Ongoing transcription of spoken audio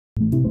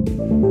Does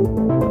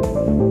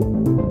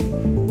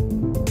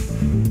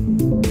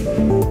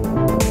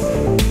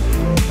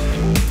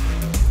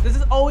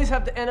this always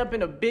have to end up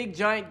in a big,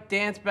 giant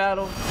dance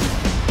battle?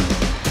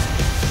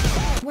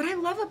 What I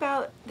love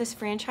about this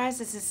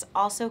franchise is it's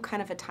also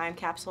kind of a time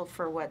capsule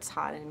for what's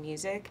hot in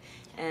music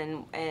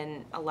and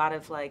a lot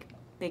of like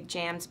big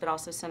jams, but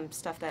also some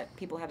stuff that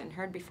people haven't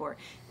heard before.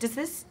 Do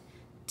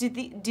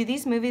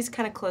these movies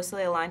kind of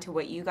closely align to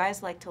what you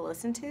guys like to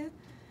listen to?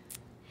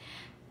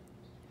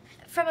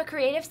 From a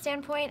creative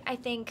standpoint, I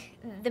think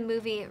the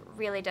movie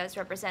really does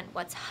represent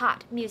what's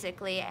hot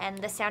musically, and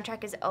the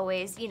soundtrack is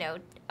always, you know,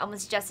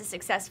 almost just as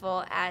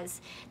successful as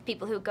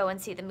people who go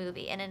and see the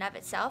movie in and of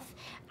itself.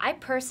 I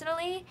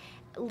personally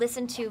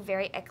listen to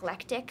very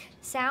eclectic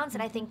sounds,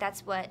 and I think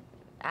that's what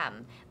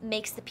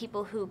makes the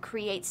people who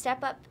create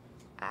Step Up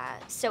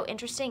so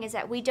interesting, is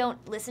that we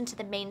don't listen to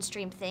the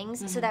mainstream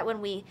things, so that when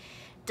we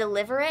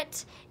deliver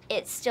it,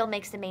 it still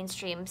makes the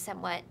mainstream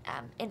somewhat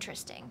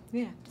interesting.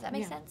 Yeah. Does that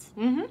make sense?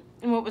 Mm-hmm.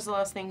 And what was the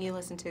last thing you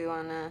listened to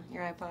on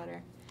your iPod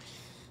or?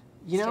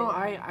 You know,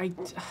 I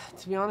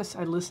to be honest,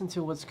 I listen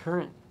to what's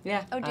current.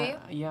 Yeah. Oh, do you?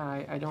 Yeah,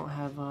 I don't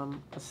have a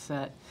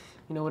set.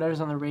 You know,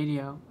 whatever's on the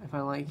radio, if I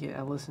like it,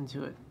 I listen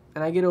to it.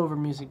 And I get over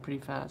music pretty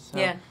fast. So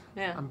yeah.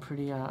 I'm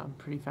pretty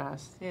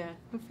fast. Yeah.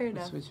 Well, fair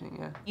enough. Switching,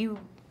 yeah. You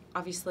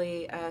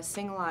obviously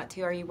sing a lot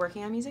too. Are you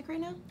working on music right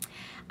now?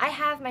 I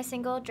have my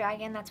single,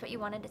 Dragon, That's What You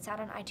Wanted. It's out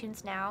on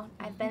iTunes now.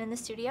 I've been in the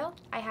studio.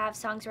 I have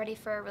songs ready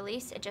for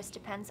release. It just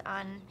depends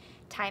on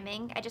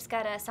timing. I just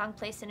got a song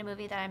placed in a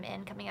movie that I'm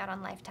in coming out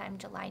on Lifetime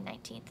July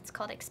 19th. It's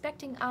called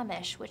Expecting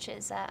Amish, which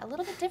is a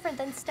little bit different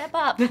than Step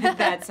Up.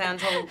 That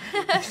sounds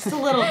just a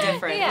little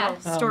different. Yeah.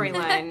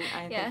 Storyline,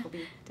 I think, will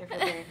be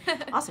different there.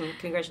 Awesome.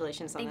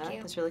 Congratulations on that. Thank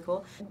you. That's really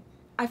cool.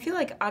 I feel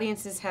like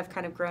audiences have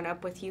kind of grown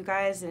up with you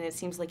guys, and it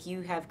seems like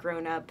you have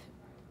grown up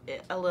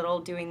a little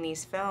doing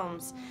these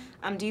films.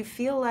 Do you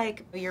feel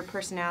like your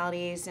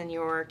personalities and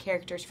your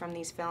characters from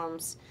these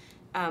films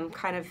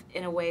kind of,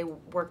 in a way,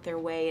 work their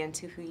way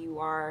into who you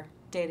are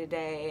day to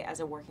day as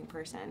a working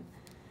person?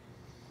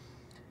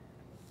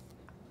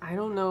 I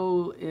don't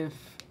know if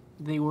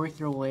they work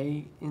their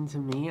way into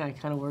me. I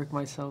kind of work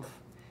myself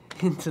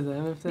into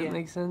them, if that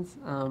makes sense.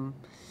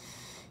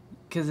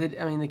 Because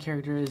I mean, the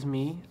character is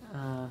me.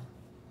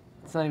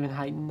 It's not even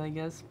heightened, I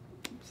guess.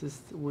 It's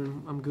just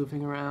when I'm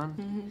goofing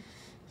around.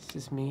 It's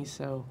just me,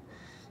 so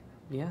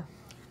yeah.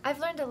 I've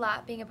learned a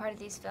lot being a part of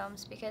these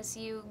films because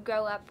you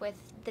grow up with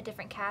the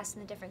different casts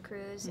and the different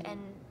crews, and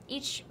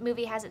each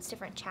movie has its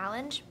different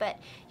challenge, but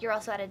you're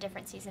also at a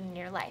different season in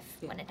your life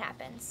when it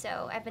happens.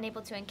 So I've been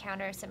able to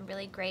encounter some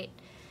really great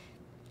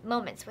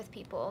moments with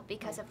people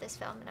because of this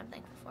film, and I'm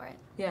thankful for it.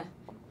 Yeah.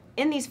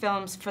 In these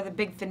films, for the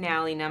big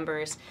finale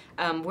numbers,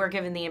 we're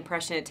given the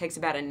impression it takes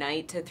about a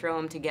night to throw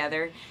them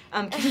together.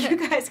 Can you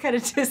guys kind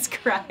of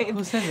describe?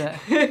 Who said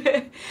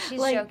that?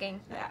 She's joking.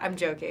 I'm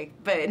joking,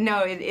 but no,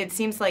 it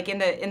seems like in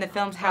the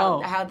films how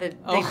the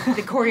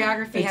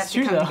choreography has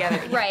to come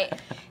together. Right.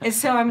 And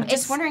so I'm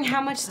just wondering how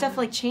much stuff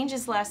like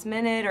changes last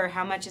minute, or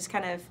how much is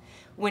kind of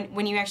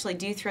when you actually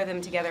do throw them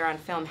together on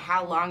film,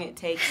 how long it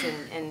takes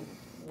and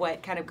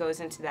what kind of goes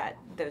into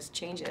those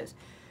changes.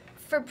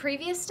 For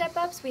previous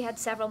step-ups, we had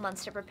several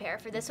months to prepare.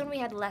 For this one, we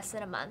had less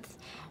than a month.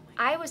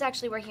 I was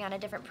actually working on a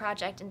different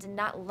project and did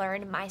not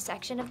learn my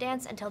section of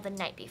dance until the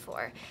night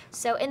before.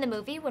 So in the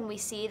movie, when we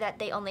see that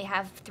they only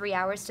have 3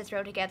 hours to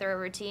throw together a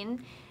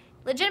routine,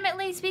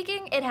 legitimately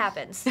speaking, it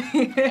happens.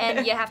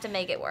 And you have to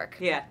make it work.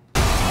 Yeah.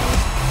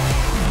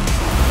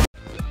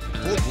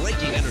 For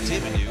breaking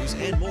entertainment news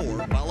and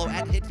more, follow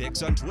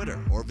 @HitFix on Twitter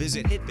or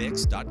visit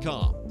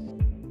hitfix.com.